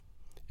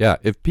Yeah,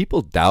 if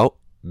people doubt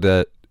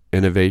that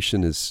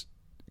innovation is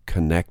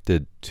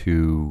connected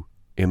to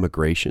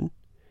immigration,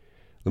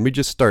 let me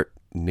just start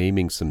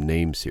naming some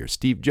names here.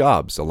 Steve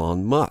Jobs,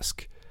 Elon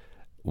Musk,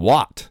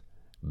 Watt,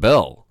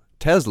 Bell,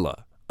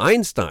 Tesla,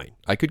 Einstein.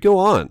 I could go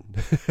on.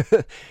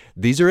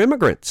 These are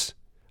immigrants.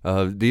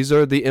 These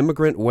are the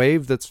immigrant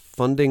wave that's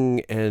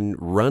funding and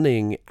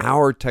running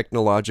our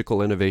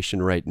technological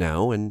innovation right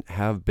now and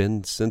have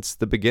been since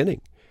the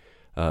beginning.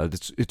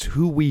 It's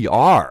who we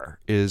are,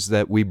 is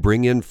that we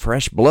bring in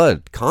fresh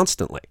blood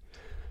constantly.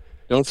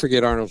 Don't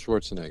forget Arnold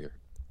Schwarzenegger.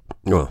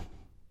 Well,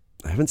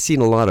 I haven't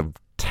seen a lot of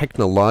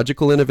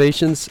technological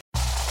innovations.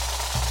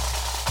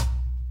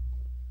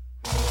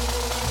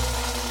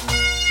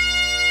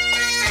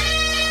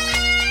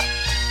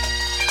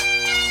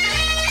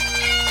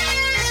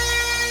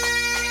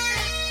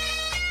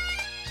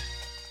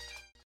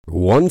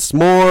 Once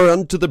more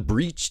unto the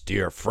breach,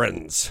 dear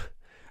friends.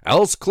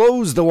 Else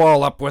close the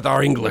wall up with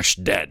our English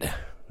dead.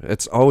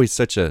 It's always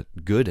such a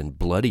good and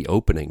bloody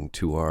opening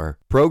to our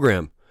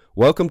program.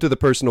 Welcome to the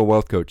Personal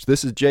Wealth Coach.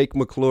 This is Jake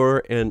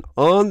McClure, and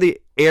on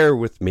the air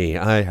with me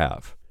I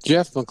have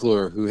Jeff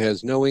McClure, who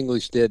has no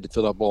English dead to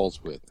fill up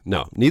walls with.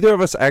 No, neither of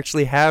us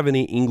actually have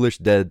any English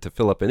dead to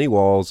fill up any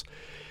walls.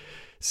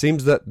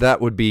 Seems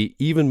that would be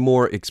even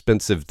more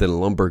expensive than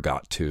lumber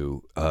got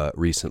to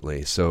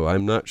recently. So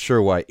I'm not sure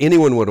why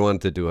anyone would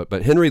want to do it.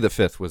 But Henry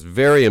V was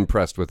very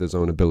impressed with his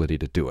own ability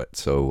to do it.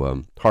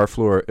 So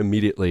Harfleur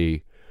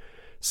immediately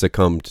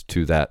succumbed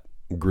to that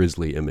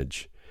grisly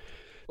image.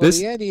 Well,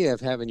 the idea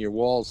of having your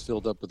walls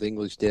filled up with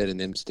English dead and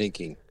them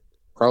stinking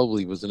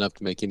probably was enough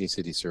to make any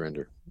city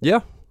surrender.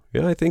 Yeah,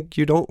 I think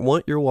you don't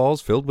want your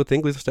walls filled with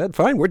English dead.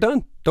 Fine, we're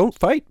done. Don't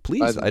fight,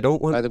 please. I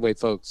don't want... By the way,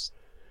 folks,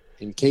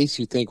 in case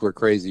you think we're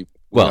crazy,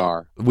 we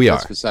are.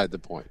 That's beside the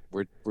point.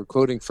 We're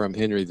quoting from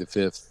Henry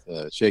V,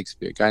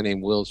 Shakespeare. A guy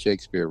named Will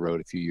Shakespeare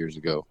wrote a few years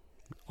ago.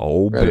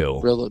 Oh, Bill.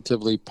 A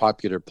relatively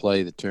popular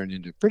play that turned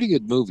into a pretty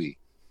good movie.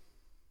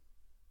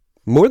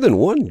 More than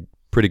one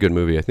pretty good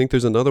movie. I think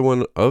there's another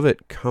one of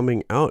it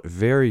coming out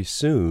very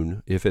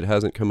soon, if it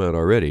hasn't come out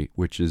already,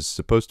 which is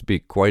supposed to be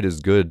quite as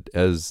good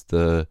as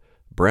the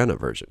Branagh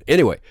version.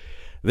 Anyway,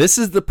 this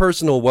is the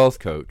Personal Wealth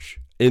Coach,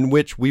 in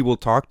which we will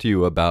talk to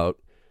you about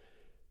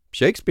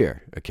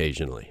Shakespeare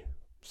occasionally.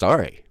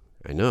 Sorry,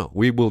 I know.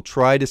 We will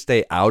try to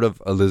stay out of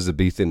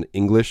Elizabethan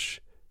English.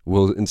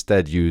 We'll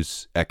instead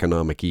use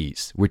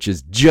economic-ese, which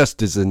is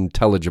just as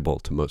intelligible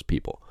to most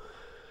people.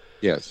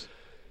 Yes.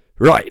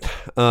 Right.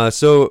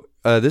 So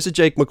this is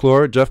Jake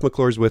McClure. Jeff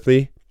McClure's with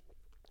me.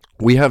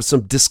 We have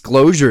some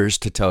disclosures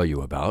to tell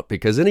you about,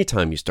 because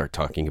anytime you start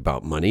talking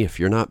about money, if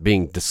you're not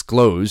being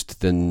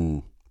disclosed,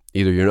 then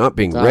either you're not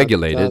being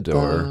regulated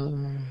or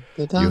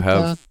you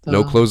have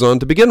no clothes on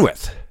to begin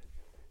with.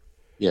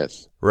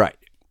 Yes. Right.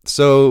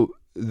 So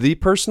the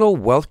Personal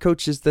Wealth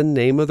Coach is the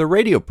name of the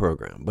radio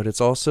program, but it's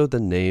also the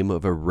name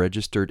of a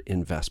registered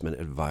investment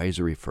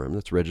advisory firm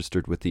that's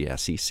registered with the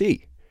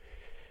SEC.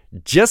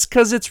 Just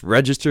because it's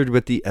registered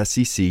with the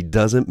SEC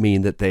doesn't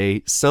mean that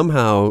they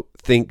somehow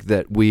think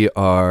that we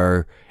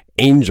are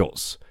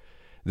angels.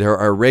 There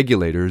are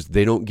regulators.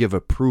 They don't give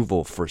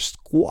approval for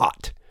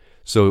squat.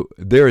 So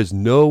there is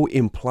no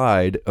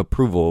implied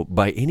approval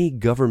by any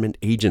government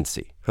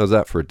agency. How's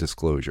that for a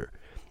disclosure?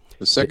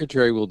 The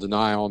secretary will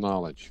deny all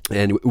knowledge.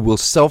 And will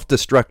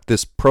self-destruct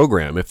this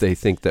program if they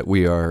think that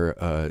we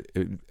are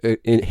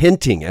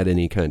hinting at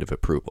any kind of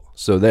approval.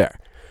 So there.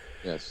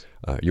 Yes.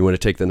 You want to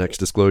take the next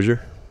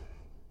disclosure?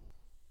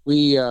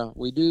 We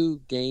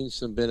do gain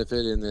some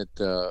benefit in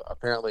that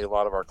apparently a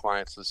lot of our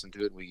clients listen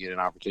to it, and we get an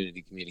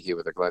opportunity to communicate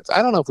with our clients.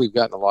 I don't know if we've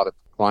gotten a lot of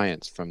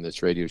clients from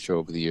this radio show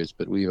over the years,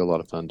 but we have a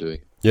lot of fun doing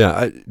it.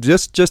 Yeah,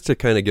 just to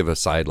kind of give a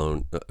side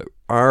loan,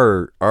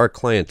 our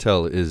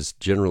clientele is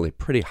generally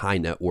pretty high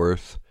net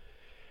worth,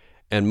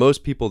 and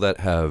most people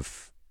that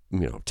have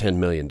 $10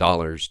 million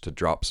to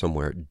drop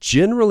somewhere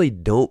generally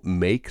don't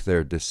make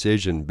their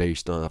decision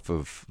based off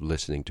of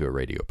listening to a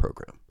radio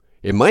program.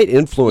 It might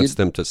influence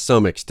them to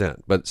some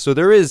extent, but so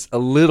there is a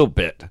little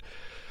bit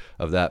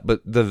of that.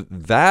 But the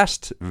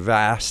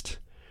vast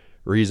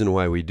reason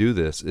why we do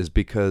this is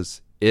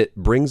because it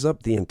brings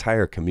up the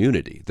entire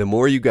community. The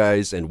more you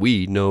guys and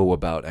we know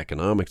about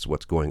economics,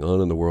 what's going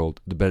on in the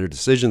world, the better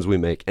decisions we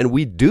make. And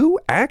we do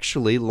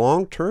actually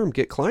long-term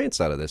get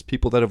clients out of this,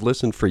 people that have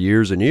listened for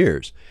years and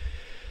years.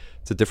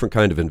 It's a different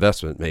kind of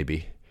investment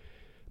maybe,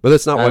 but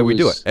that's not why we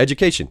do it.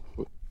 Education.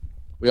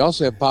 We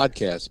also have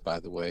podcasts, by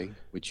the way,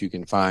 which you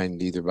can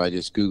find either by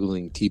just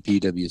Googling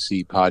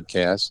TPWC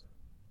podcast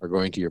or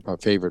going to your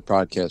favorite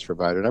podcast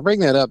provider. And I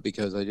bring that up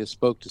because I just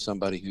spoke to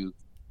somebody who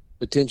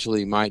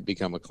potentially might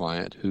become a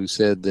client who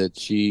said that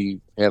she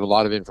had a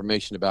lot of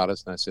information about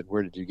us. And I said,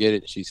 where did you get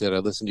it? She said, I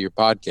listened to your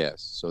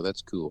podcast. So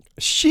that's cool.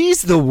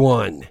 She's the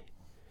one.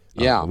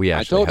 Yeah. We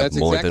actually that's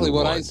more exactly than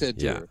what one. I said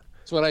to her.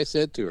 That's what I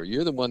said to her.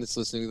 You're the one that's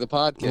listening to the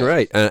podcast.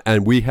 Right.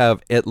 And we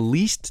have at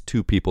least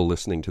 2 people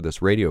listening to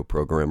this radio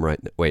program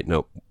right now. Wait,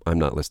 no, I'm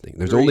not listening.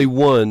 There's only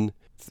one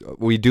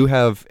we do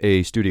have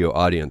a studio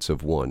audience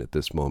of 1 at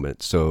this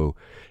moment. So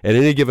at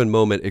any given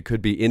moment, it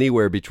could be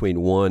anywhere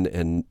between 1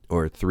 and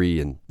or 3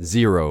 and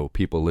 0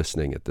 people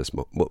listening at this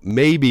moment. Well,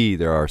 maybe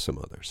there are some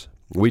others.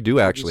 We do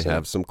actually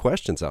have some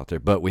questions out there,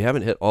 but we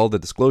haven't hit all the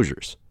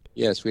disclosures.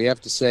 Yes, we have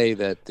to say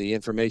that the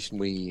information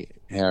we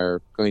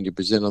are going to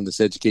present on this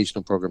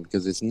educational program,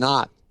 because it's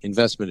not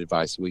investment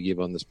advice we give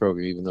on this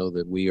program, even though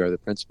that we are the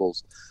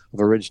principals of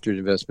a registered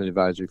investment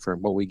advisory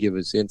firm. What we give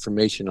is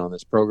information on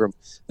this program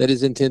that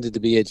is intended to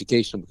be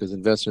educational, because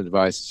investment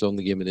advice is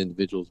only given to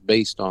individuals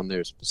based on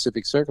their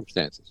specific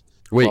circumstances.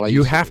 Wait,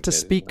 you have to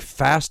speak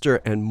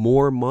faster and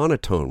more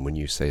monotone when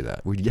you say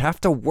that. You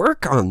have to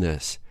work on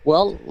this.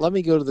 Well, let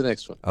me go to the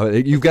next one.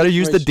 You've got to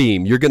use the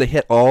deem. You're going to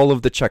hit all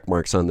of the check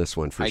marks on this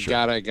one for sure.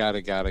 I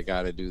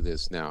gotta do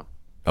this now.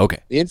 Okay.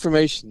 The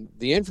information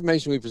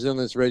we present on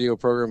this radio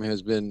program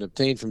has been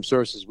obtained from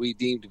sources we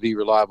deem to be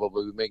reliable,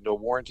 but we make no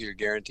warranty or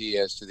guarantee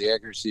as to the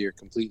accuracy or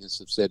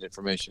completeness of said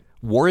information.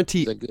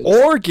 Warranty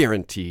or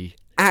guarantee,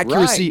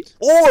 accuracy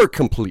or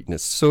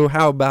completeness. So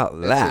how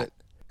about that?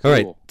 Cool. All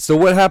right. So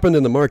what happened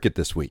in the market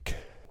this week?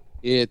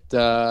 It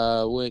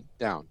went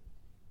down.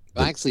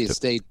 Actually, it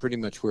stayed pretty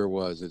much where it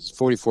was. It's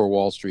 44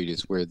 Wall Street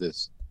is where there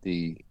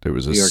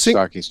was New York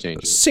Stock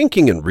Exchange is.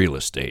 Sinking in real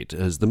estate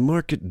as the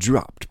market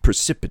dropped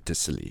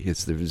precipitously.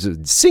 There was a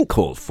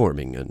sinkhole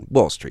forming in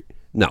Wall Street.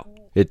 No,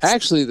 it's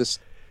actually the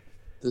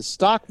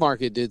stock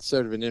market did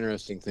sort of an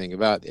interesting thing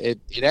about it.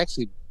 It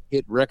actually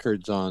hit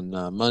records on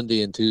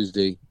Monday and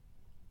Tuesday.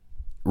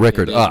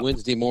 Record up.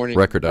 Wednesday morning.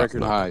 Record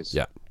highs.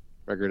 Yeah.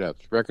 Record up.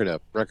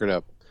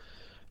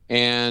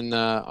 And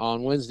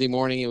on Wednesday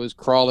morning, it was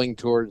crawling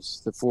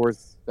towards the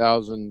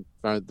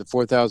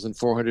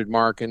 4,400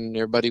 mark, and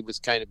everybody was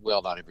kind of,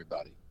 well, not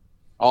everybody.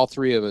 All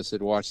three of us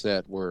had watched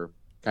that were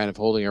kind of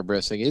holding our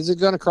breath, saying, is it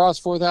going to cross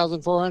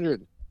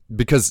 4,400?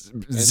 Because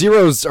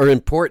zeros are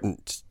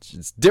important.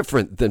 It's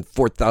different than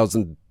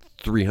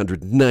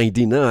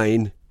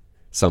 4,399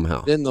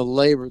 somehow. Then the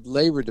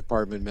labor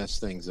department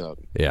messed things up.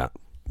 Yeah,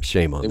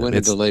 shame on them. They went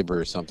into labor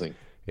or something.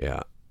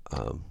 Yeah.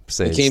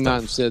 They came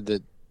out and said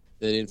that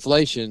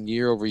inflation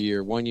year over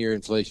year, 1 year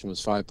inflation was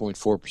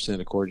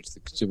 5.4% according to the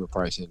Consumer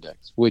Price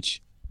Index,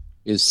 which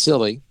is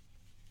silly.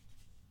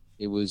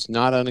 It was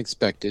not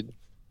unexpected,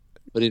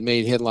 but it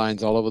made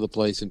headlines all over the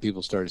place and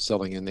people started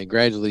selling, and they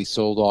gradually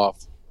sold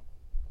off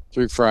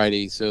through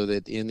Friday, so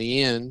that in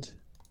the end,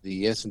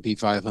 the S&P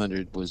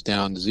 500 was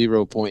down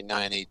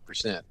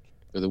 0.98%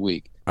 for the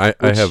week. I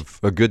have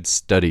a good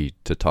study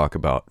to talk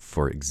about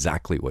for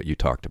exactly what you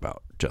talked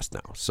about just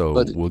now,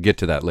 so we'll get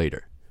to that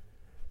later.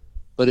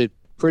 But it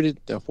printed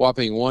a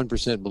whopping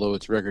 1% below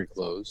its record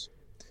close,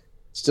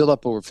 still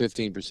up over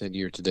 15%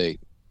 year to date.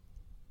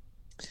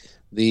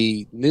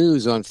 The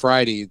news on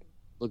Friday,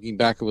 looking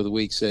back over the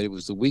week, said it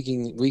was the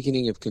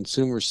weakening of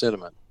consumer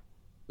sentiment,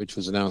 which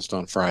was announced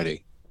on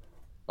Friday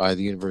by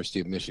the University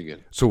of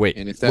Michigan. So wait,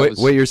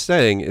 what you're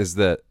saying is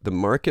that the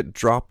market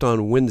dropped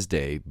on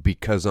Wednesday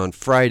because on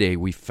Friday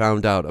we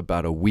found out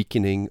about a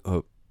weakening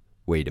of...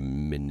 Wait a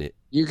minute.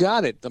 You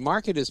got it. The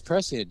market is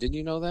pressing it. Didn't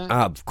you know that?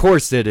 Of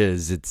course it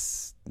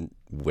is.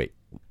 Wait,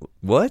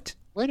 what?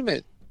 Wait a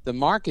minute. The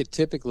market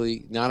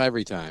typically, not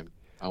every time.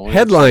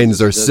 Headlines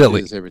are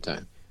silly. Every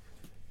time.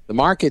 The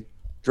market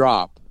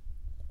drop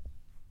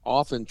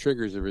often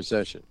triggers a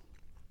recession.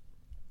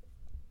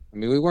 I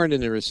mean, we weren't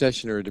in a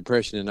recession or a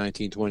depression in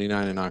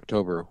 1929 in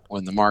October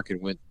when the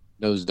market went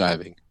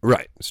nosediving.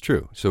 Right, it's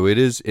true. So it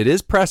is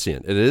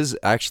prescient. It is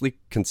actually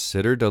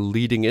considered a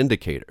leading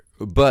indicator.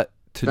 But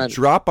to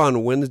drop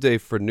on Wednesday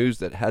for news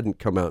that hadn't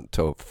come out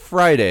until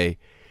Friday,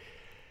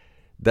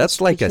 that's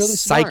like a really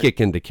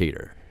psychic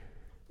indicator.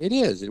 It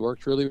is. It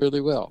worked really, really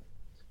well.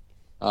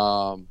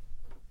 So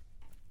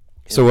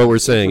what we're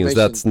saying is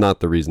that's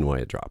not the reason why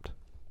it dropped.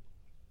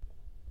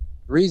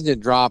 The reason it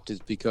dropped is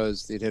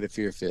because it had a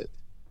fear fit.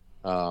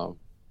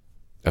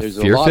 There's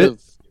a lot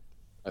of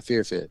a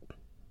fear fit.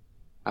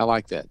 I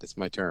like that. That's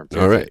my term.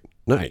 All right. Fit.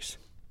 Nice.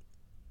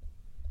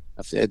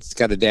 It's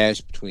got a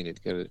dash between it. It's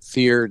got a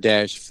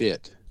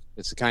fear-fit.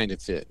 It's a kind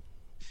of fit.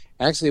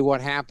 Actually,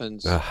 what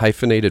happens... A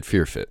hyphenated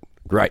fear fit.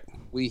 Right.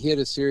 We hit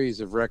a series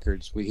of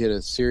records. Matter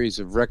of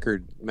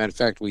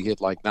fact, we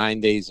hit like 9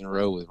 days in a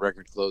row with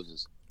record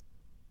closes.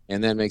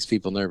 And that makes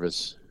people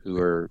nervous who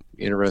are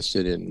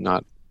interested in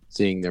not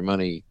seeing their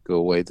money go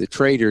away. The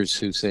traders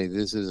who say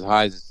this is as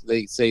high as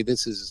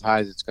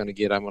it's going to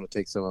get, I'm going to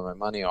take some of my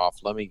money off.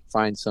 Let me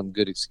find some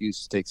good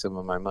excuse to take some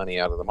of my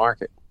money out of the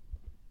market.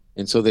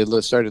 And so they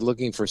started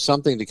looking for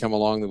something to come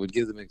along that would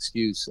give them an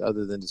excuse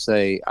other than to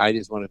say, I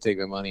just want to take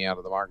my money out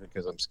of the market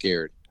because I'm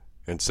scared.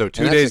 And so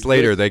 2 days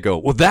later, they go,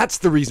 well, that's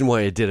the reason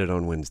why I did it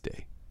on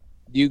Wednesday.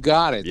 You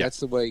got it. Yeah. That's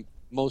the way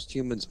most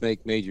humans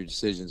make major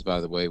decisions, by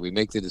the way. We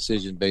make the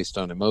decision based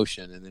on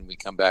emotion, and then we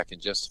come back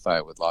and justify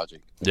it with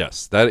logic.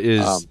 Yes, that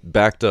is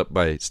backed up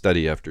by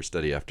study after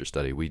study after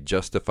study. We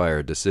justify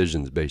our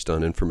decisions based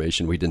on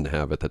information we didn't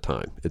have at the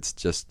time. It's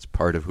just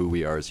part of who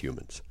we are as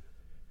humans.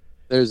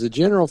 There's a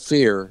general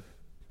fear,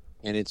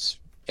 and it's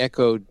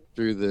echoed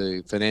through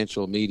the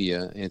financial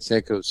media, and it's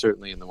echoed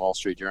certainly in the Wall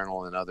Street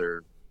Journal and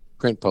other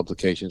print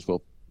publications,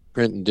 well,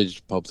 print and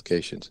digital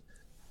publications,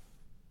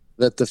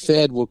 that the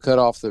Fed will cut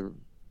off the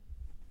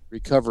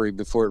recovery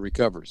before it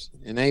recovers.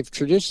 And they've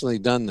traditionally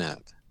done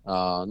that.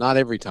 Not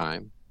every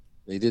time.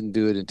 They didn't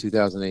do it in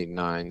 2008 and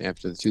 9.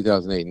 After the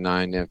 2008 and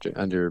 9,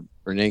 under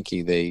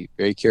Bernanke, they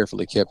very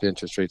carefully kept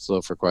interest rates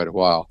low for quite a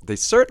while. They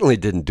certainly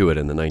didn't do it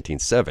in the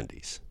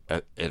 1970s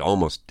at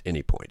almost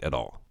any point at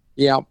all.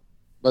 Yeah,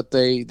 but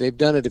they've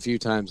done it a few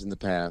times in the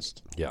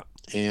past. Yeah.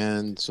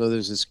 And so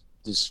there's this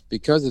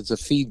because it's a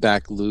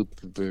feedback loop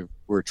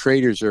where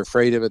traders are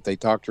afraid of it. They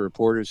talk to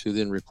reporters who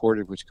then report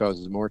it, which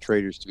causes more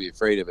traders to be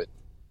afraid of it.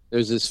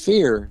 There's this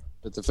fear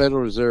that the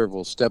Federal Reserve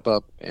will step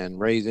up and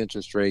raise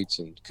interest rates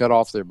and cut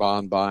off their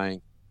bond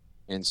buying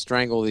and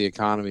strangle the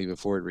economy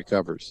before it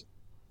recovers.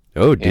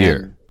 Oh, dear.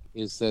 And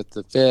is that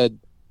the Fed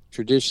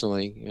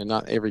traditionally, and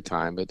not every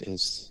time, but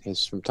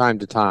has from time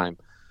to time,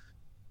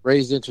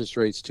 raised interest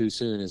rates too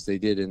soon, as they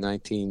did in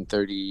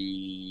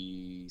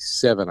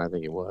 1937, I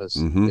think it was.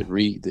 Mm-hmm. That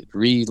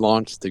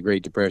relaunched the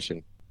Great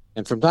Depression.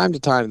 And from time to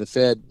time, the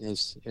Fed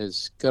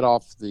has cut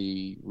off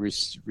the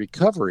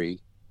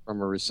recovery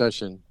from a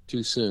recession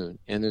too soon.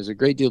 And there's a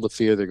great deal of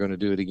fear they're going to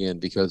do it again,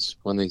 because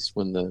when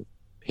the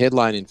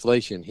headline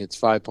inflation hits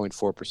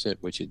 5.4%,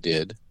 which it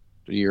did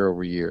year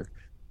over year,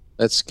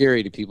 that's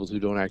scary to people who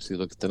don't actually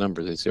look at the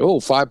numbers. They say,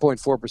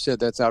 5.4%,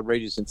 that's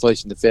outrageous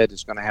inflation. The Fed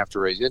is going to have to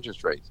raise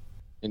interest rates.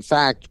 In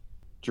fact,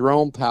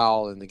 Jerome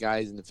Powell and the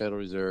guys in the Federal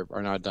Reserve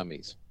are not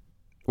dummies,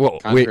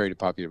 contrary to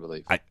popular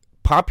belief.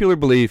 Popular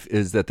belief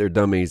is that they're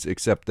dummies,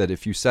 except that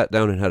if you sat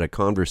down and had a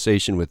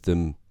conversation with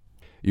them,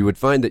 you would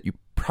find that you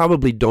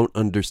probably don't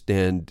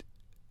understand,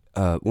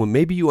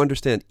 maybe you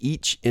understand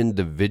each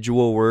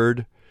individual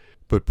word,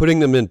 but putting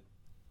them in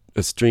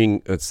a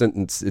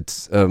sentence,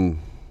 it's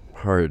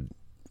hard.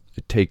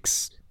 It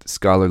takes a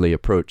scholarly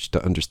approach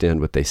to understand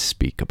what they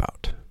speak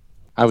about.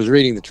 I was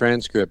reading the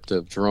transcript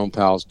of Jerome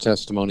Powell's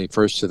testimony,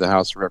 first to the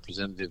House of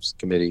Representatives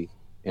Committee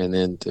and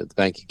then to the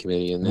Banking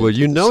Committee. And then well,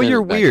 you know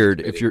you're weird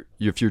Committee.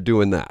 if you're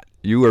doing that.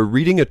 You are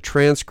reading a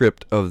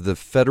transcript of the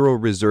Federal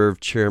Reserve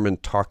Chairman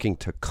talking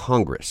to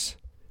Congress.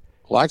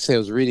 Well, actually,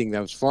 I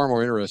was far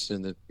more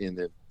interested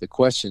in the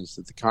questions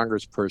that the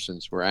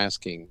congresspersons were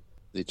asking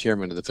the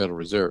chairman of the Federal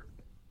Reserve.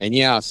 And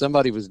yeah,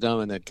 somebody was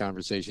dumb in that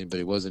conversation, but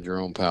it wasn't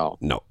Jerome Powell.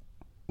 No.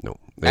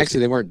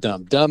 Actually, they weren't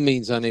dumb. Dumb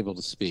means unable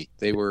to speak.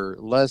 They were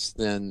less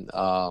than...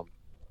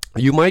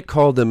 you might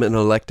call them an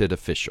elected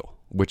official,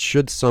 which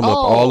should sum up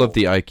all of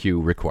the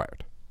IQ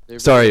required.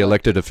 Sorry,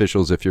 elected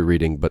officials, if you're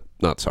reading, but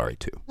not sorry,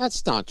 too.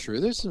 That's not true.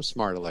 There's some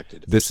smart elected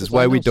officials. This is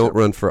why we don't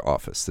run for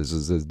office. This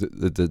is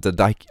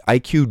the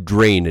IQ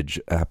drainage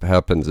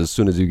happens as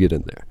soon as you get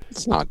in there.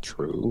 It's not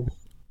true.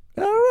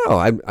 I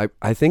don't know.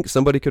 I think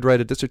somebody could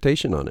write a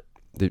dissertation on it.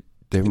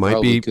 They might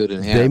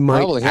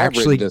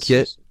actually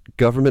get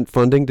government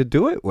funding to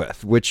do it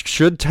with, which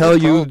should tell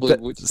you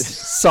that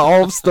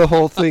solves the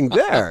whole thing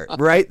there,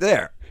 right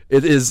there.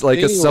 It is like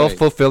a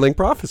self-fulfilling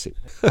prophecy.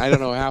 I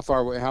don't know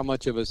how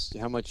much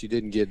you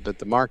didn't get, but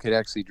the market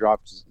actually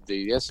dropped.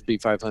 The S&P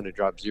 500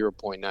 dropped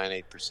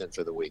 0.98%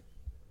 for the week.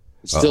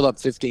 It's still up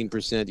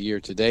 15% year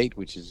to date,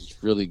 which is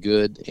really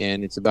good,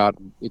 and it's about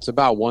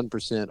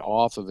 1%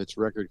 off of its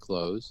record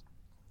close.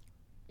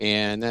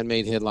 And that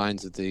made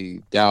headlines that the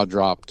Dow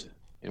dropped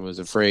and was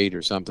afraid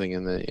or something,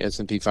 and the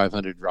S&P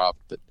 500 dropped.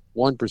 But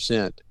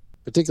 1%,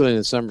 particularly in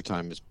the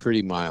summertime, is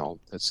pretty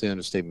mild. That's the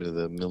understatement of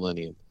the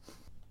millennium.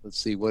 Let's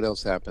see what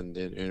else happened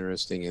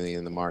interestingly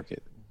in the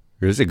market.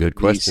 Here's a good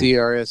question. The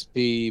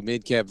CRSP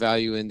Mid-Cap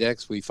Value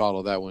Index, we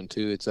follow that one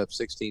too. It's up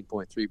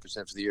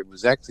 16.3% for the year. It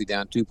was actually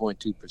down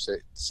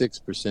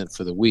 2.26%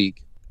 for the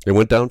week. It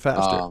went down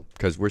faster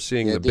because we're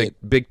seeing the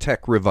big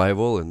tech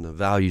revival, and the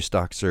value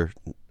stocks are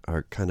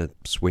kind of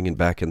swinging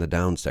back in the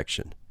down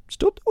section.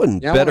 Still doing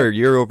better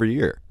year over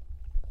year.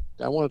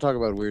 I want to talk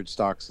about weird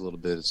stocks a little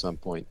bit at some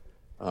point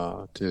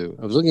too.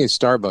 I was looking at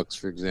Starbucks,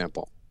 for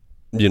example.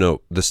 You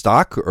know, the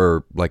stock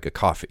or like a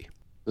coffee?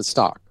 The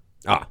stock.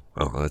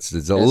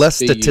 There's less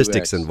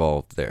statistics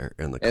involved there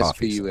in the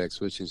coffee.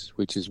 SPUX,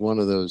 which is one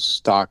of those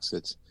stocks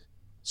that's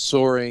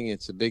soaring.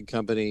 It's a big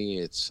company.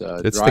 It's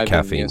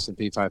driving the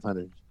S&P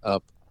 500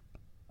 up.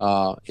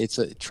 It's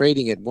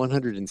trading at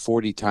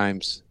 140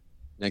 times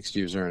next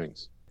year's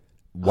earnings.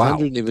 Wow.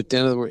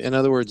 In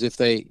other words,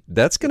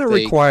 that's going to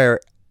require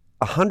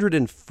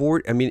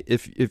 140. I mean,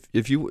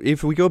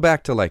 if we go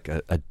back to like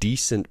a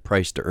decent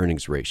price to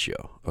earnings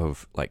ratio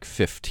of like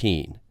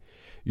 15,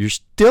 you're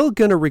still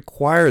going to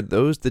require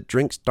those that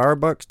drink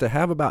Starbucks to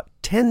have about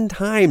 10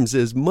 times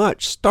as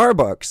much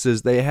Starbucks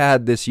as they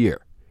had this year.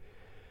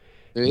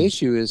 The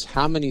issue is,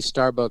 how many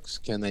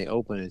Starbucks can they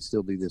open and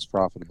still be this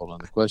profitable?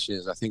 And the question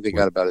is, I think they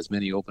got about as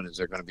many open as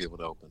they're going to be able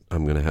to open.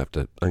 I'm going to have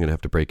to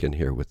break in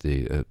here with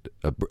the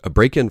a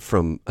break in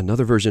from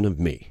another version of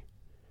me.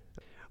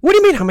 What do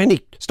you mean, how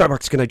many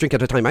Starbucks can I drink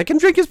at a time? I can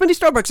drink as many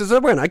Starbucks as I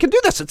want. I can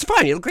do this. It's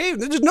fine.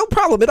 There's no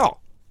problem at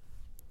all.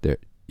 There,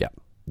 yeah.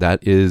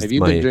 That is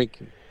been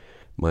drinking?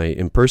 My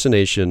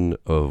impersonation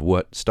of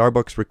what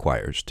Starbucks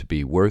requires to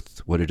be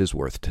worth what it is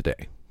worth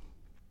today.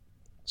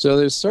 So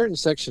there's certain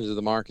sections of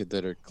the market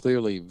that are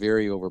clearly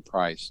very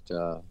overpriced.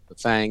 The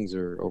FANGs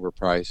are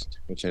overpriced,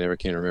 which I never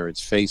can remember.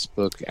 It's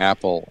Facebook,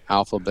 Apple,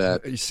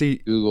 Alphabet, You see,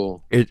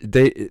 Google.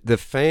 the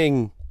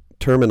FANG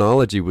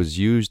terminology was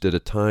used at a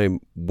time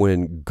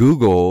when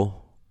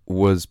Google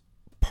was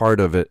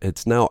part of it.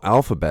 It's now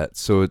Alphabet,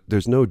 so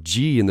there's no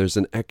G and there's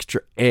an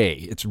extra A.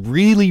 It's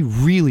really,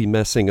 really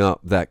messing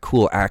up that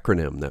cool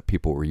acronym that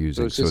people were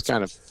using. So it's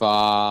kind of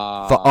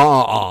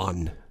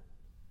FAON.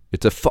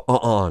 It's a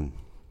FAON.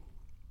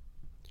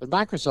 But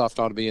Microsoft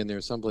ought to be in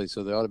there someplace,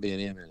 so there ought to be an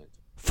M in it.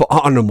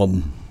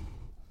 FAONimum.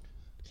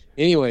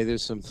 Anyway,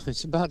 there's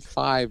about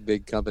 5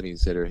 big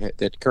companies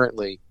that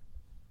currently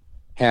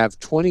have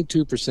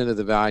 22% of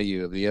the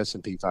value of the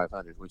S&P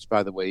 500, which,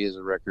 by the way, is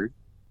a record.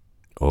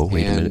 Oh,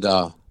 wait a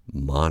minute.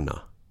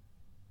 Mana.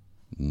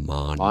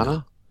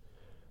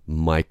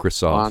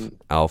 Microsoft,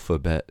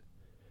 Alphabet,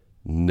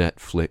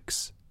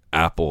 Netflix,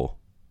 Apple.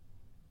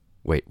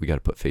 Wait, we got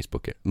to put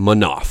Facebook in.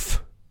 Manoff.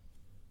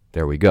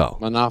 There we go.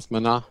 Manoff.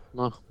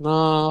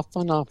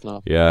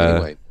 Yeah.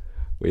 Anyway,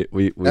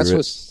 that's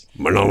what's.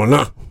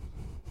 Mana.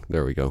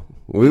 There we go.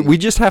 We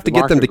just have to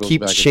get them to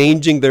keep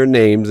changing their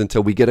names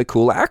until we get a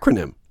cool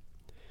acronym.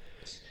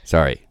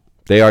 Sorry,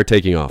 they are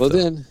taking off. Well,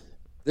 then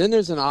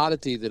there's an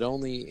oddity that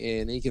only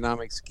an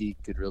economics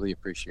geek could really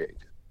appreciate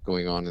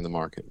going on in the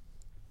market,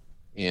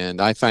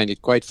 and I find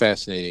it quite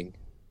fascinating.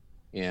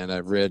 And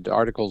I've read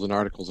articles and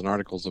articles and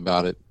articles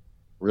about it.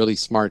 Really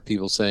smart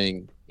people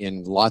saying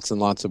in lots and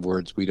lots of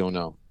words, we don't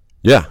know.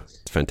 Yeah,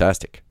 it's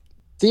fantastic.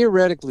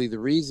 Theoretically, the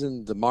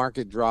reason the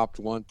market dropped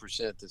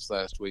 1% this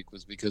last week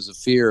was because of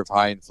fear of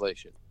high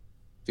inflation,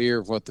 fear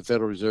of what the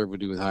Federal Reserve would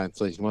do with high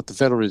inflation. What the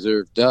Federal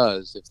Reserve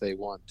does, if they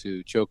want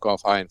to choke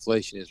off high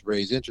inflation, is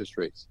raise interest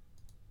rates.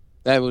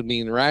 That would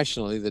mean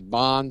rationally that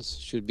bonds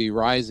should be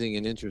rising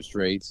in interest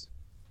rates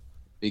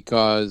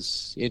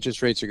because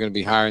interest rates are going to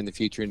be higher in the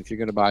future. And if you're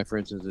going to buy, for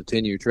instance, a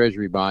 10-year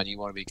Treasury bond, you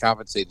want to be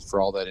compensated for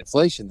all that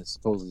inflation that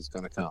supposedly is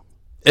going to come.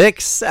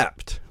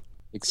 Except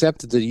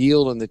that the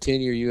yield on the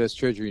 10-year U.S.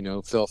 Treasury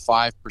note fell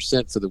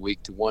 5% for the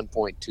week to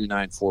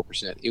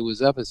 1.294%. It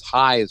was up as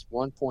high as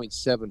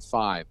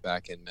 1.75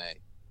 back in May.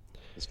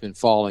 It's been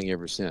falling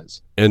ever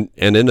since. And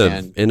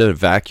in a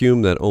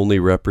vacuum that only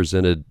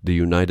represented the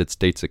United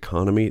States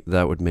economy,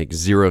 that would make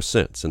 0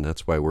 sense. And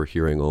that's why we're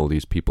hearing all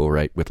these people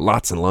write with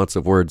lots and lots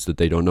of words that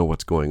they don't know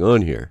what's going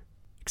on here.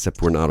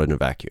 Except we're not in a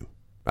vacuum.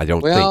 I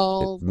don't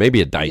think. Maybe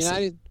a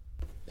Dyson.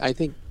 I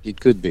think it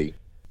could be.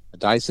 A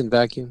Dyson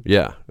vacuum?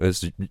 Yeah,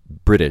 it's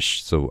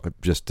British, so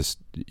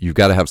you've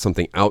got to have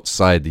something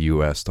outside the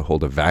U.S. to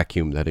hold a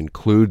vacuum that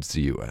includes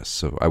the U.S.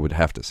 So I would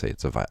have to say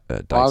it's a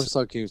Dyson. I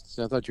thought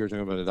you were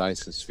talking about a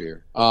Dyson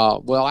sphere.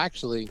 Well,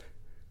 actually,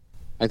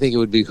 I think it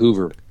would be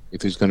Hoover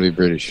if it's going to be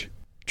British.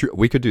 True,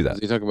 we could do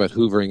that. You talk about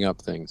hoovering up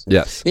things.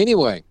 Yes.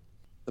 Anyway,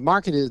 the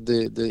market is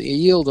the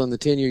yield on the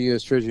 10-year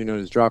U.S. Treasury note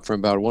has dropped from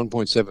about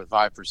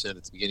 1.75%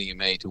 at the beginning of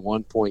May to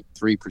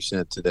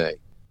 1.3% today,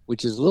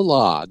 which is a little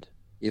odd.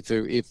 If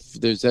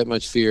there's that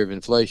much fear of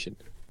inflation.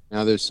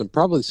 Now, there's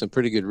probably some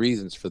pretty good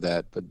reasons for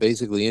that, but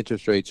basically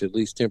interest rates, at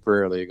least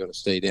temporarily, are going to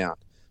stay down.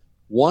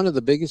 One of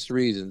the biggest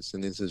reasons,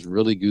 and this is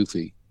really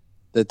goofy,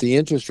 that the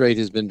interest rate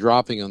has been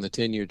dropping on the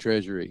 10-year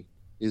Treasury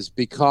is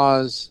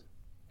because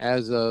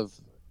as of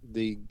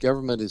the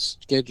government is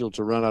scheduled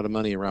to run out of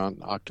money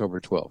around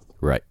October 12th.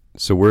 Right.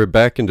 So we're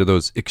back into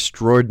those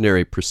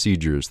extraordinary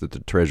procedures that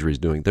the Treasury is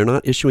doing. They're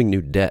not issuing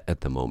new debt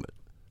at the moment.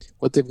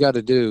 What they've got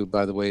to do,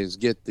 by the way, is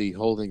get the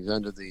holdings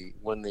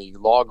when the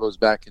law goes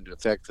back into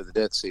effect for the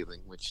debt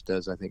ceiling, which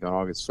does, I think, on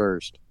August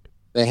 1st.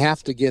 They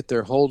have to get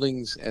their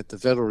holdings at the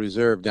Federal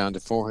Reserve down to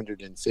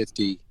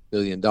 $450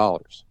 billion.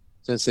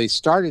 Since they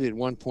started at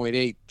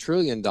 $1.8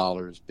 trillion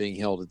being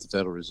held at the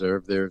Federal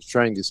Reserve, they're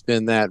trying to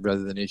spend that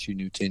rather than issue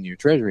new 10-year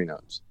Treasury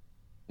notes.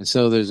 And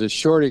so there's a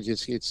shortage.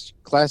 It's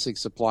classic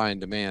supply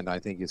and demand, I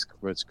think, is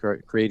what's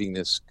creating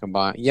this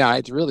combined. Yeah,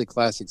 it's really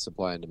classic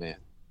supply and demand.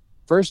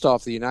 First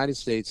off, the United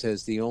States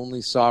has the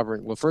only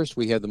sovereign. Well, first,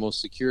 we have the most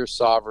secure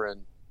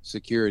sovereign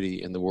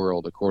security in the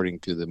world, according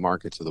to the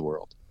markets of the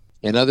world.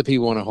 And other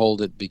people want to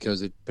hold it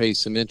because it pays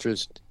some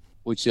interest,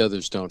 which the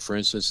others don't. For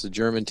instance, the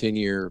German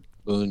 10-year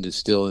Bund is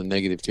still in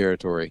negative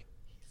territory.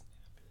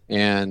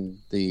 And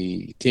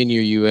the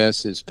 10-year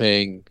U.S. is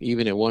paying,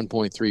 even at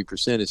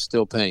 1.3%, is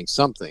still paying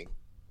something.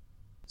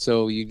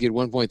 So you get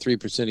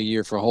 1.3% a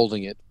year for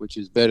holding it, which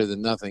is better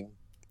than nothing.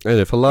 And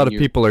if a lot of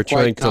people are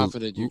trying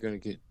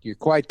you're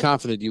quite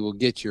confident you will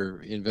get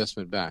your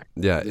investment back.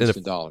 Yeah,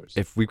 and dollars.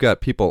 If we've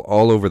got people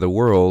all over the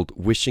world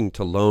wishing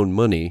to loan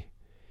money,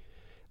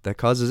 that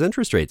causes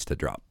interest rates to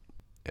drop,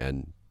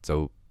 and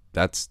so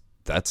that's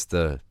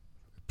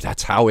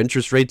how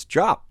interest rates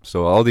drop.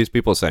 So all these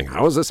people are saying,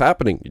 "How is this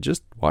happening?" You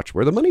just watch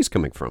where the money's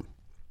coming from.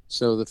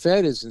 So the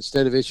Fed is,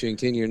 instead of issuing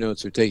 10-year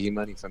notes, they're taking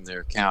money from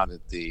their account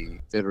at the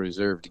Federal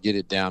Reserve to get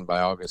it down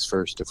by August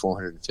 1st to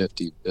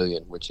 $450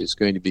 billion, which is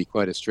going to be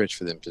quite a stretch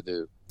for them to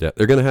do. Yeah,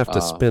 they're going to have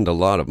to spend a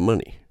lot of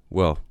money.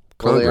 Well,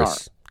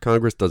 Congress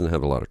doesn't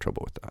have a lot of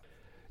trouble with that.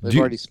 They've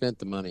already spent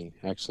the money,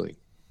 actually.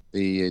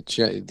 The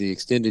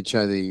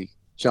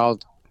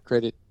child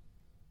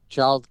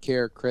child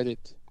care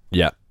credit.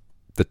 Yeah.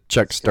 The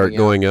checks It's start coming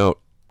going out.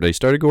 They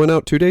started going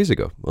out 2 days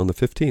ago on the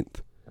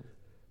 15th.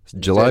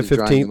 July Fed is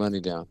drawing the 15th.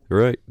 money down.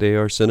 Right. They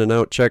are sending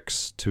out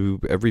checks to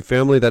every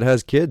family that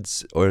has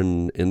kids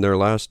in their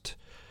last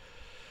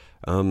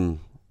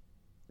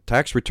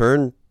tax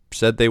return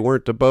said they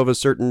weren't above a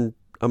certain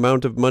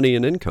amount of money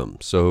in income.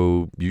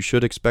 So you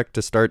should expect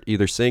to start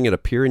either seeing it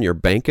appear in your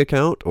bank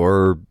account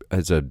or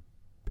as a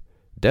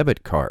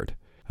debit card.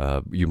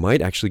 You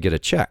might actually get a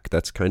check.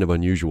 That's kind of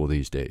unusual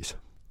these days.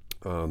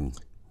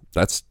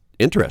 That's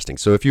interesting.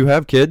 So if you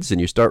have kids and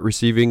you start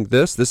receiving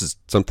this is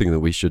something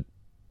that we should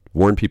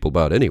warn people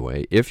about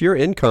anyway. If your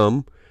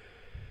income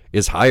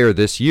is higher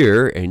this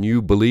year and you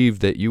believe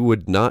that you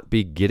would not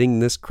be getting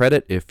this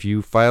credit if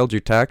you filed your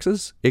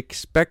taxes,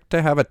 expect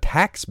to have a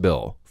tax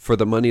bill for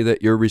the money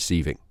that you're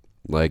receiving.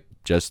 Like,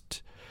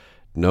 just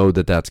know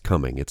that that's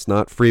coming. It's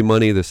not free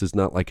money. This is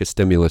not like a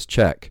stimulus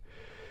check.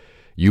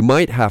 You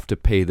might have to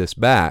pay this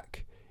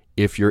back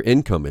if your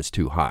income is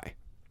too high.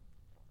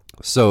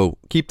 So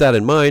keep that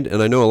in mind.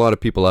 And I know a lot of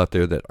people out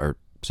there that are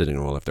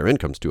sitting, well, if their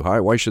income's too high,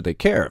 why should they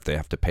care if they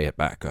have to pay it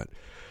back on?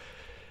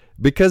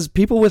 Because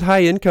people with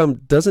high income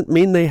doesn't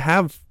mean they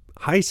have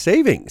high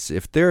savings.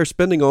 If they're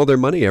spending all their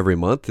money every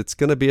month, it's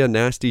going to be a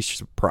nasty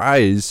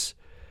surprise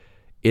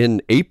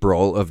in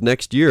April of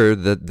next year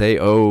that they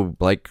owe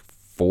like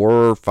 $4,000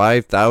 or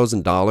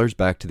 $5,000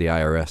 back to the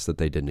IRS that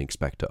they didn't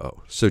expect to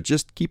owe. So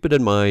just keep it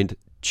in mind,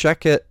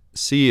 check it,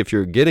 see if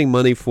you're getting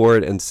money for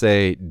it, and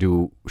say,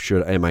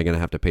 am I going to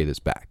have to pay this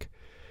back?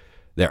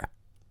 There.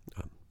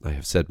 I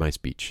have said my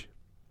speech.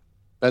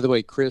 By the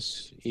way,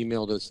 Chris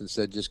emailed us and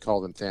said just call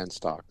them fan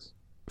stocks.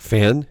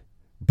 Fan?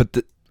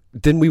 But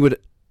then we're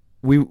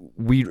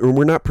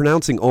not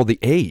pronouncing all the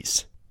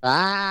A's.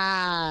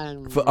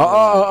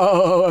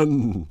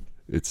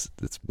 It's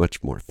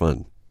much more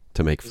fun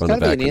to make fun of acronyms.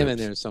 There's got to be an M in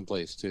there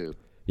someplace too.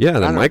 Yeah,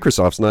 then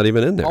Microsoft's not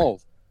even in there. Oh,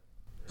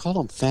 call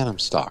them phantom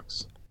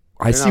stocks.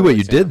 I see what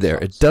you did there.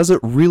 It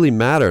doesn't really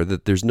matter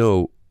that there's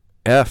no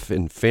F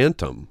in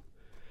phantom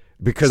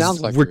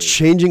because we're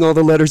changing all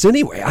the letters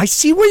anyway. I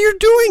see what you're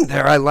doing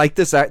there. I like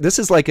this. This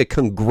is like a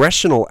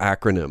congressional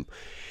acronym.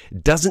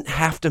 It doesn't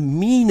have to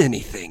mean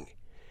anything.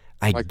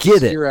 I get it.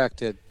 The Secure Act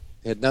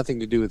had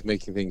nothing to do with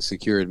making things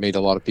secure. It made a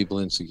lot of people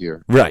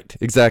insecure. Right,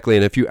 exactly.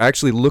 And if you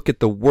actually look at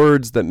the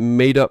words that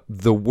made up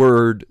the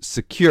word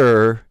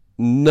secure,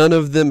 none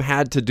of them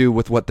had to do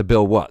with what the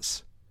bill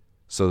was.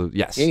 So,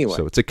 yes. Anyway.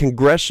 So it's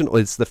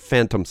it's the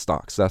phantom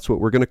stocks. That's what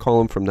we're going to call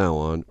them from now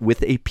on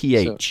with a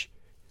PH.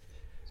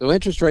 So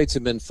interest rates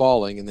have been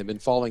falling, and they've been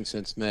falling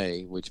since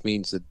May, which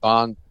means that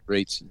bond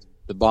rates,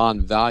 the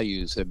bond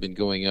values have been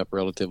going up,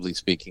 relatively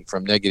speaking,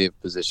 from negative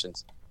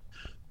positions.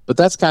 But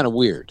that's kind of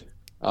weird.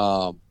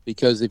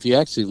 Because if you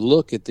actually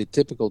look at the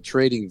typical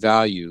trading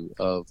value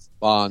of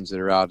bonds that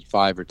are out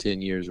 5 or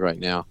 10 years right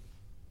now,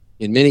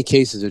 in many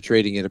cases they're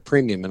trading at a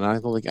premium, and I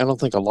don't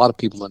think a lot of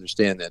people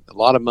understand that. A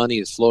lot of money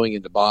is flowing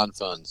into bond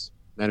funds.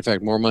 Matter of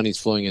fact, more money is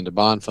flowing into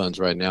bond funds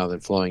right now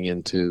than flowing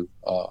into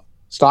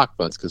stock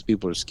funds because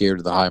people are scared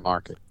of the high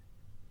market.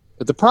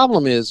 But the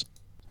problem is,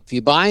 if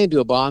you buy into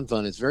a bond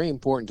fund, it's very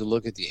important to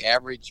look at the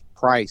average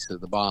price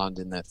of the bond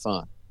in that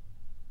fund.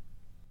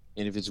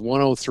 And if it's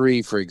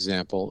 103, for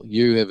example,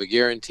 you have a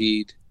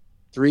guaranteed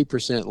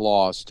 3%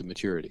 loss to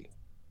maturity.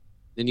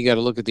 Then you got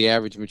to look at the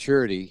average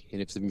maturity.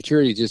 And if the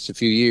maturity is just a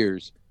few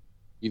years,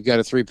 you've got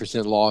a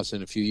 3% loss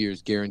in a few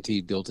years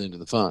guaranteed built into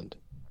the fund.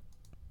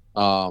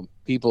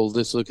 People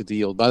just look at the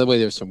yield. By the way,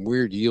 there's some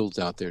weird yields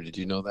out there. Did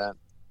you know that?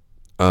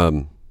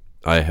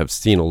 I have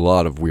seen a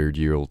lot of weird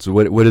yields.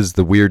 What is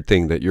the weird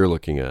thing that you're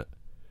looking at?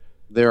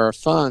 There are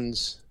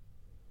funds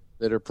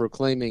that are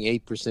proclaiming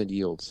 8%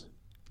 yields.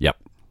 Yep.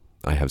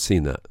 I have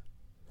seen that.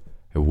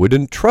 I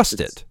wouldn't trust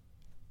it,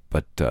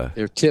 but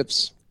they're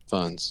TIPS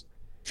funds,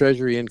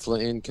 Treasury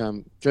Inflation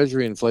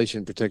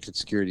Protected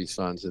Securities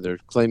funds, and they're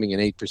claiming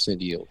an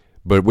 8% yield.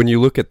 But when you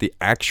look at the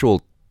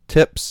actual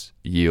TIPS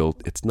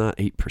yield, it's not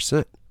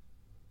 8%.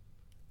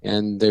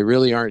 And they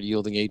really aren't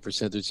yielding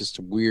 8%. There's just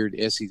a weird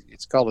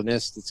It's called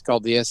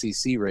the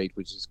SEC rate,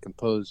 which is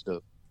composed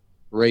of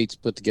rates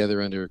put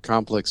together under a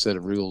complex set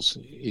of rules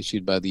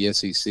issued by the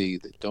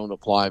SEC that don't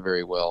apply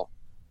very well.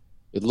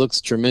 It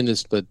looks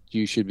tremendous, but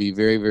you should be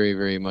very, very,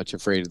 very much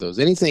afraid of those.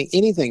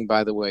 Anything,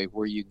 by the way,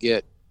 where you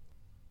get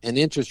an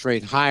interest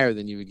rate higher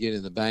than you would get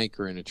in the bank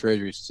or in a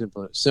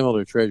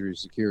similar treasury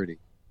security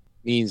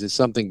means that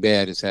something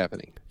bad is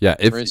happening. Yeah.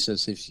 For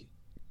instance,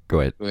 Go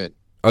ahead.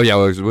 Oh, yeah.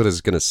 What I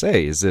was going to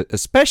say is that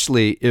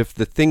especially if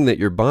the thing that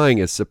you're buying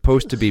is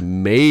supposed to be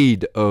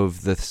made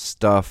of the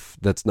stuff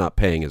that's not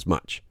paying as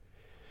much.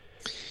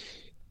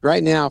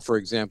 Right now, for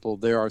example,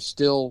 there are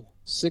still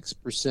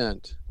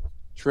 6%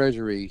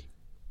 treasury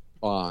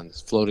bonds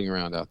floating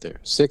around out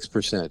there.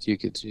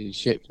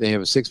 6%. They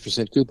have a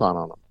 6% coupon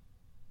on them.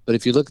 But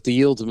if you look at the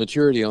yield to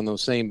maturity on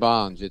those same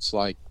bonds, it's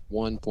like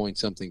 1 point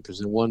something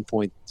percent,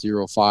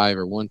 1.05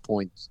 or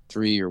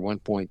 1.3 or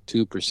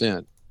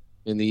 1.2%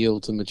 in the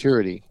yield to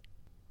maturity,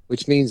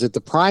 which means that the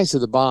price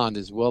of the bond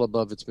is well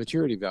above its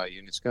maturity value,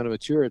 and it's going to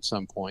mature at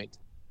some point.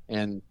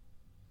 And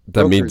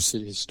That Brokers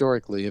means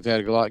historically have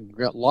had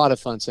a lot of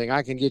fun saying,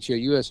 I can get you a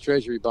U.S.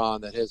 Treasury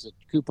bond that has a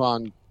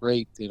coupon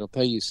rate that'll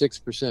pay you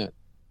 6%.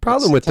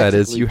 problem That's with that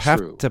is technically you have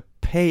true. to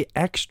pay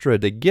extra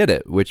to get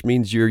it, which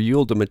means your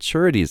yield to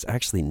maturity is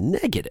actually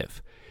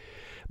negative.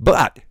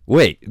 But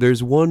wait,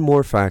 there's one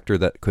more factor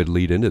that could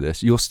lead into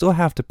this. You'll still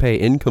have to pay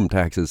income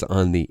taxes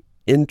on the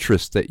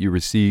interest that you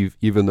receive,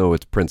 even though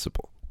it's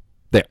principal.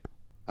 There.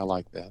 I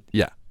like that.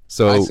 Yeah.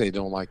 So I say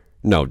don't like.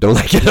 no, don't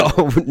like it at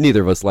all.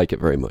 Neither of us like it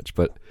very much,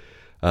 but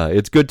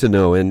it's good to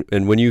know.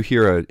 And when you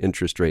hear an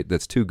interest rate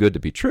that's too good to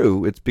be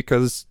true, it's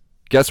because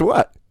guess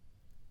what?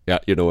 Yeah,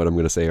 you know what I'm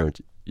going to say, aren't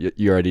you?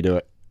 You already know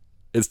it.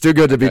 It's too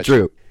good to be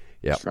true.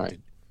 Yeah, that's right.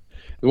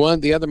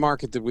 The other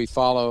market that we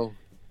follow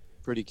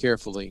pretty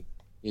carefully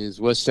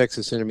is West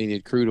Texas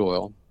Intermediate crude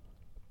oil,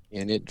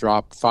 and it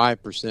dropped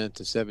 5%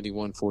 to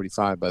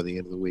 71.45 by the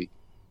end of the week.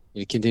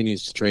 It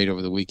continues to trade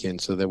over the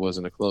weekend, so there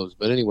wasn't a close.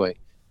 But anyway,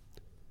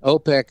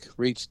 OPEC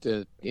reached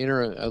at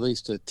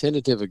least a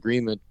tentative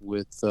agreement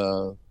with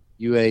UAE,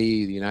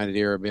 the United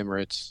Arab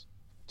Emirates,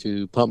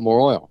 to pump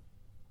more oil.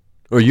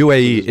 Well,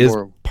 UAE is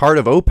part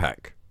of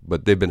OPEC,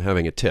 but they've been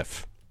having a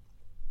tiff,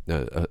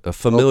 a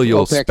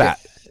familial OPEC,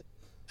 spat.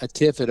 A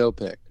tiff at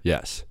OPEC.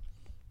 Yes,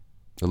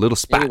 a little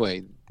spat.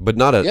 Anyway, but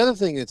not a the other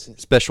thing that's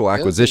special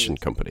acquisition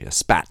company, a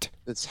spat.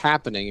 That's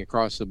happening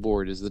across the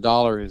board is the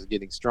dollar is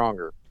getting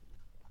stronger,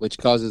 which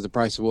causes the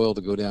price of oil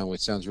to go down,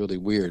 which sounds really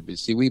weird. But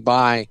see, we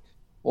buy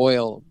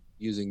oil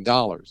using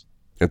dollars.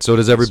 And so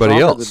does everybody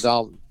else.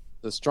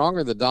 The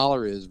stronger the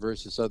dollar is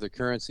versus other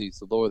currencies,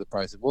 the lower the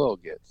price of oil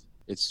gets.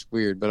 It's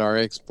weird, but our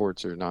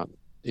exports are not.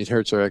 It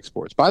hurts our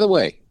exports. By the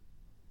way,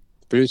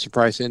 the producer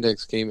price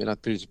index came in,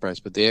 not producer price,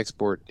 but the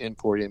export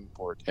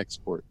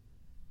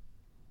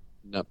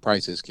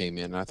prices came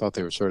in. I thought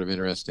they were sort of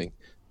interesting.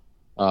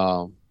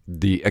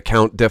 The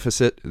account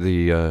deficit,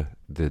 the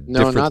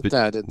no, not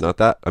that. Not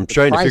that. I'm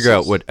trying to figure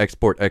out what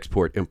import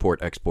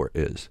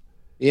is.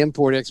 The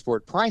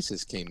import-export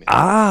prices came in.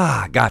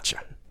 Ah,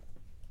 gotcha.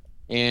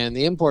 And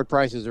the import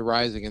prices are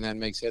rising, and that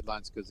makes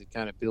headlines because it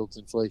kind of builds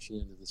inflation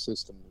into the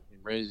system and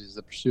raises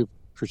the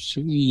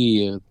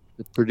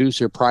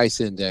producer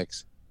price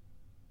index.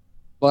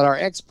 But our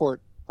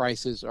export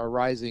prices are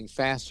rising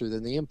faster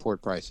than the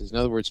import prices. In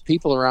other words,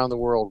 people around the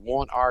world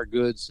want our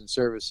goods and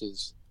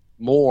services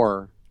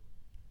more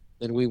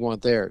than we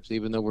want theirs,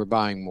 even though we're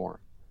buying more.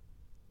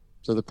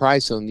 So the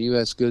price on the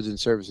U.S. goods and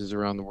services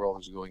around the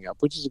world is going up,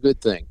 which is a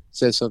good thing. It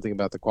says something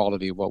about the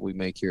quality of what we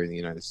make here in the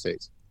United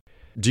States.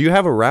 Do you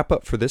have a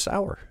wrap-up for this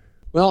hour?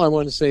 Well, I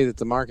want to say that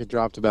the market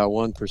dropped about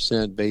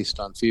 1% based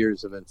on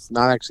fears of,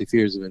 not actually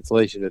fears of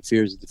inflation, but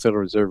fears that the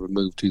Federal Reserve would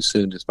move too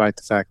soon, despite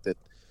the fact that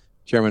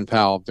Chairman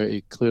Powell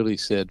very clearly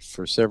said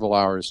for several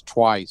hours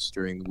twice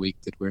during the week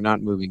that we're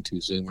not moving too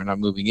soon. We're not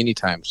moving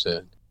anytime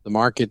soon. The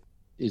market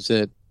is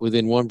at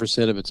within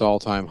 1% of its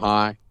all-time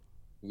high.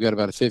 We've got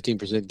about a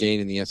 15% gain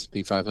in the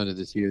S&P 500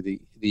 this year. The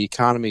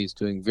economy is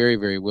doing very,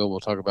 very well. We'll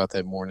talk about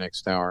that more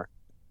next hour.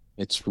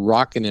 It's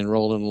rocking and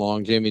rolling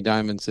along. Jamie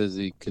Dimon says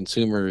the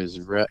consumer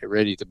is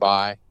ready to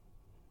buy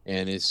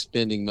and is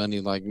spending money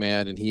like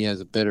mad, and he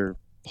has a better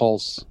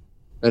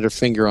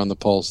finger on the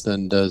pulse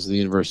than does the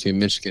University of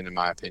Michigan, in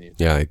my opinion.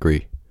 Yeah, I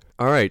agree.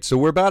 All right, so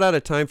we're about out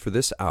of time for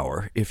this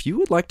hour. If you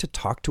would like to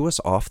talk to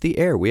us off the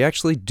air, we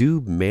actually do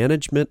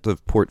management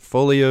of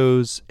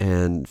portfolios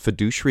and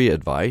fiduciary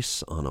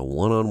advice on a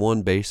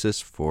one-on-one basis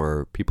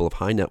for people of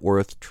high net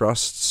worth,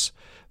 trusts,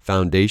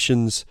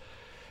 foundations.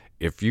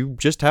 If you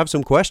just have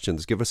some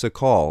questions, give us a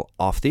call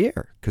off the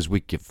air because we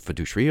give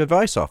fiduciary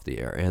advice off the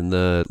air. And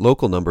the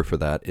local number for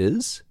that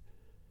is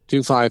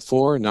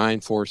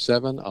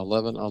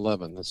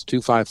 254-947-1111. That's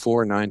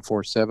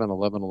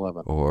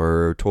 254-947-1111.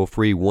 Or toll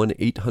free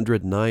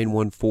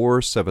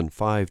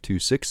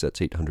 1-800-914-7526.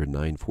 That's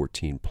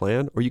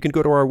 800-914-PLAN. Or you can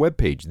go to our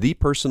webpage,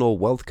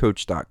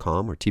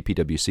 thepersonalwealthcoach.com or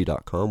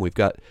tpwc.com. We've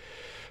got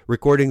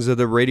recordings of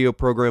the radio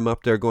program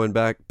up there going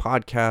back,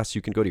 podcasts.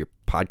 You can go to your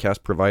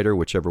podcast provider,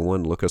 whichever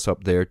one, look us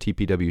up there,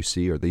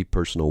 TPWC or The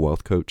Personal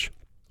Wealth Coach.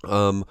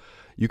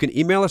 You can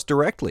email us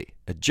directly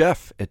at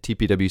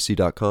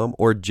jeff@tpwc.com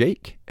or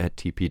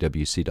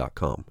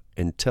jake@tpwc.com.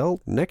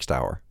 Until next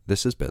hour,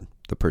 this has been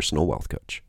The Personal Wealth Coach.